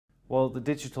Well, the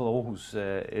digital Aarhus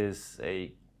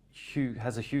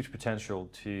has a huge potential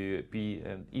to be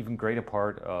an even greater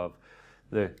part of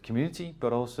the community,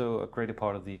 but also a greater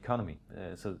part of the economy.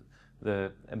 So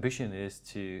the ambition is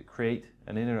to create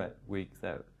an internet week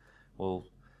that will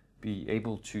be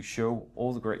able to show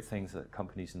all the great things that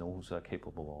companies in Aarhus are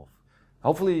capable of.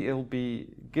 Hopefully it'll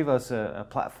give us a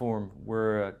platform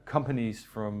where companies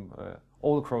from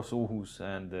all across Aarhus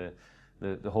and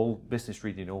the whole business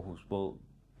region in Aarhus will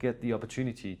get the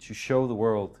opportunity to show the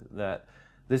world that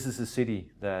this is a city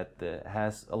that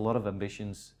has a lot of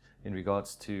ambitions in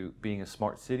regards to being a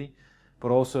smart city,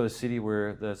 but also a city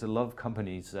where there's a lot of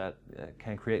companies that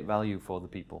can create value for the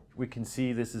people. We can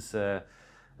see this is a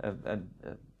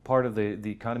part of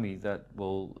the economy that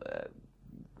will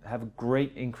have a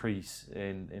great increase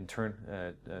in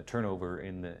turnover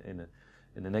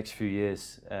in the next few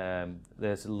years.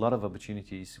 There's a lot of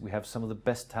opportunities. We have some of the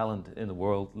best talent in the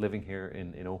world living here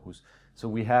in Aarhus. So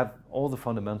we have all the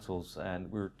fundamentals, and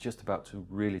we're just about to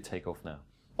really take off now.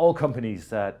 All companies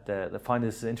that find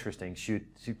this interesting should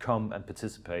come and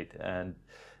participate. And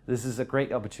this is a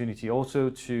great opportunity also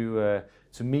to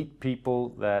meet people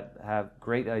that have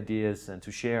great ideas and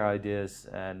to share ideas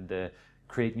and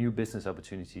create new business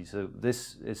opportunities. So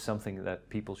this is something that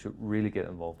people should really get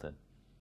involved in.